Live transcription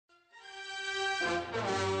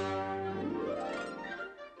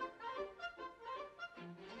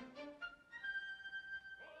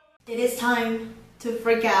It is time to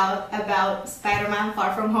freak out about Spider-Man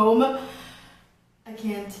Far From Home. I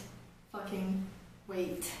can't fucking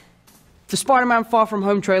wait. The Spider-Man Far From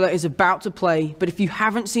Home trailer is about to play, but if you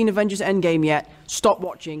haven't seen Avengers Endgame yet, stop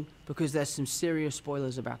watching because there's some serious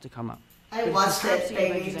spoilers about to come up. I watched it,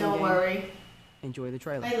 baby, don't worry. Enjoy the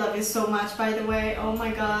trailer. I love you so much, by the way. Oh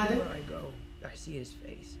my god. Where I go, I see his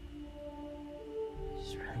face. I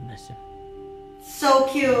just really miss him. So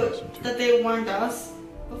cute that they warned us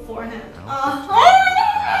beforehand.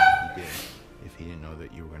 He did if he didn't know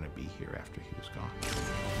that you were going to be here after he was gone.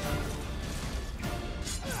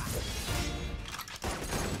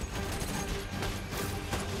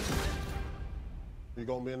 You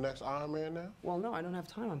gonna be the next Iron Man now? Well, no, I don't have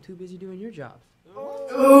time. I'm too busy doing your job.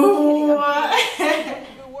 Ooh.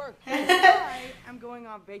 Good work. I'm going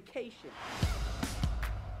on vacation.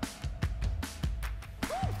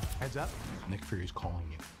 Heads up, Nick Fury's calling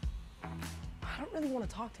you. I don't really want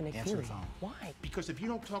to talk to Nick Answer Fury. the phone. Why? Because if you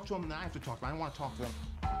don't talk to him, then I have to talk to him. I don't want to talk to him.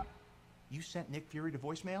 You sent Nick Fury to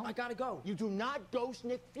voicemail? I gotta go. You do not ghost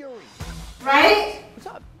Nick Fury. Right? What's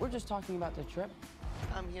up? We're just talking about the trip.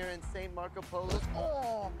 I'm here in St. Marco Polo's.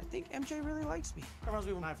 Oh, I think MJ really likes me. that reminds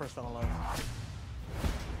me when I first fell in love.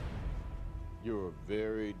 You're a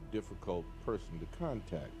very difficult person to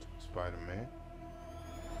contact, Spider-Man.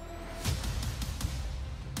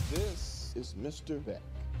 This is Mr. Beck.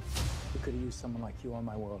 We could have used someone like you on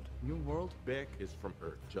my world. Your world, Beck, is from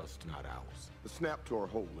Earth, just not ours. The snap to our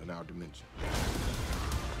hole in our dimension.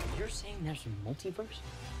 You're saying there's a multiverse?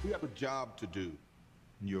 We have a job to do,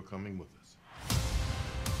 and you're coming with us.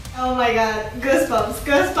 Oh my god. Goosebumps.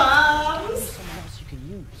 Goosebumps. There's someone else you can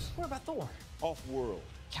use. What about Thor? Off-world.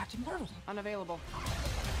 Captain Marvel. Unavailable.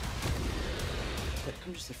 But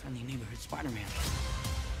I'm just a friendly neighborhood Spider-Man.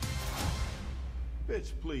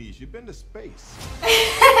 Bitch, please, you've been to space.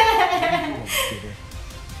 I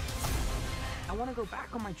want to go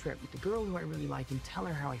back on my trip with the girl who I really like and tell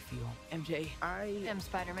her how I feel. MJ, I am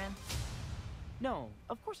Spider-Man. No,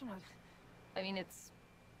 of course I'm not. I mean, it's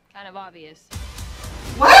kind of obvious.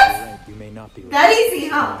 What? You may not be That easy,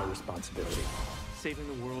 huh? my responsibility. Saving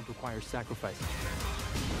the world requires sacrifice.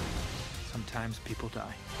 Sometimes people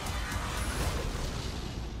die.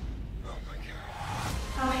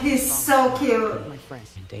 Oh, he's so cute. My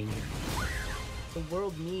friends in danger. The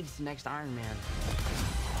world needs the next Iron Man.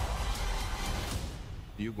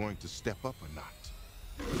 Are you going to step up or not?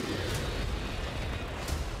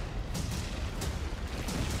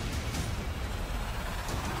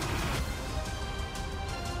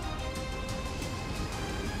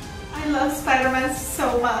 I love Spider-Man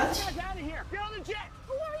so much. Get out of here! Get on the jet!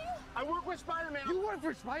 Who are you? I work with Spider-Man. You work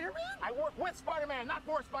for Spider-Man? I work with Spider-Man, not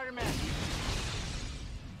for Spider-Man.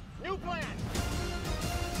 New plan.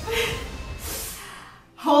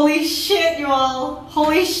 Holy shit, you all.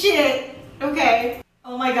 Holy shit. Okay.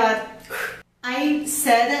 Oh my god. I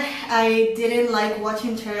said I didn't like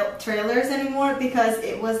watching trailers anymore because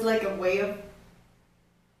it was like a way of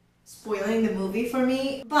spoiling the movie for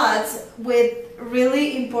me. But with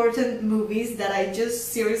really important movies that I just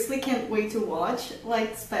seriously can't wait to watch,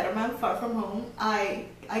 like Spider-Man Far From Home, I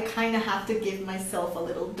kind of have to give myself a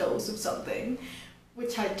little dose of something,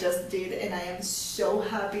 which I just did, and I am so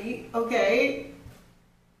happy. Okay?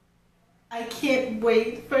 I can't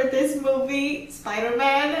wait for this movie,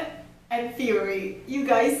 Spider-Man and Fury. You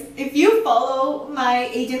guys, if you follow my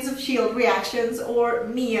Agents of S.H.I.E.L.D. reactions or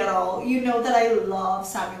me at all, you know that I love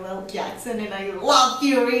Samuel L. Jackson and I love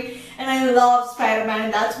Fury and I love Spider-Man,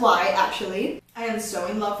 and that's why, actually, I am so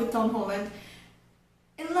in love with Tom Holland.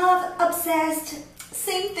 In love, obsessed,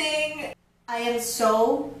 same thing. I am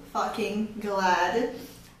so fucking glad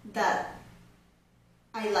that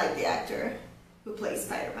I like the actor who plays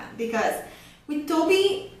Spider-Man, because with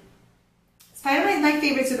Tobey, Spider-Man is my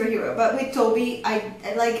favorite superhero, but with Tobey, I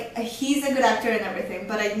like, he's a good actor and everything,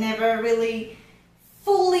 but I never really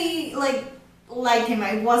fully liked him.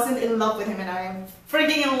 I wasn't in love with him, and I am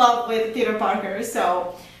freaking in love with Peter Parker,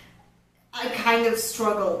 so I kind of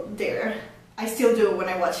struggled there. I still do when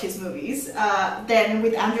I watch his movies. Then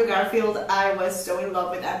with Andrew Garfield, I was so in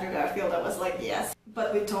love with Andrew Garfield, I was like, yes.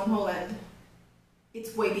 But with Tom Holland,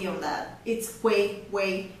 it's way beyond that. It's way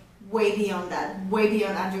beyond that. Way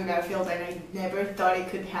beyond Andrew Garfield, and I never thought it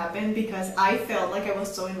could happen because I felt like I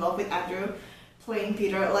was so in love with Andrew playing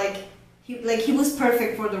Peter. He was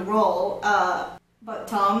perfect for the role. But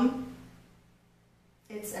Tom,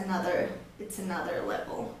 it's another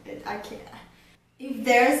level. I can't. If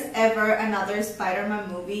there's ever another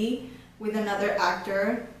Spider-Man movie with another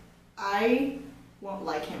actor, I won't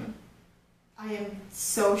like him. I am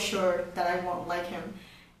so sure that I won't like him.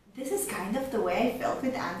 This is kind of the way I felt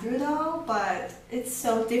with Andrew though, but it's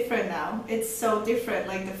so different now. It's so different,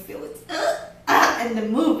 like the feelings and the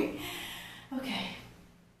movie. Okay,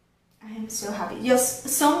 I am so happy. Just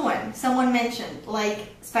someone mentioned like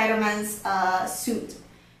Spider-Man's suit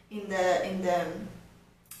in the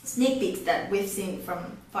sneak peeks that we've seen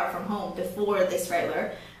from Far From Home before this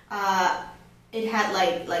trailer. It had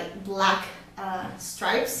like black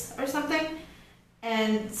stripes or something.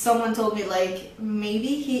 And someone told me like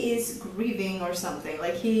maybe he is grieving or something,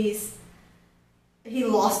 like he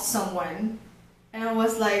lost someone, and I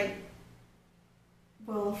was like,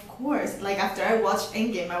 well, of course. Like after I watched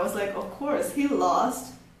Endgame, I was like, of course he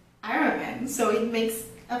lost Iron Man, so it makes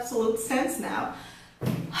absolute sense now.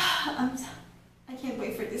 I can't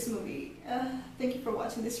wait for this movie. Thank you for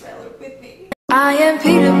watching this trailer with me. I am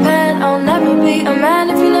Peter Pan, I'll never be a man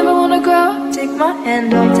if you never wanna grow. Take my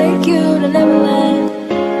hand, I'll take you to Neverland.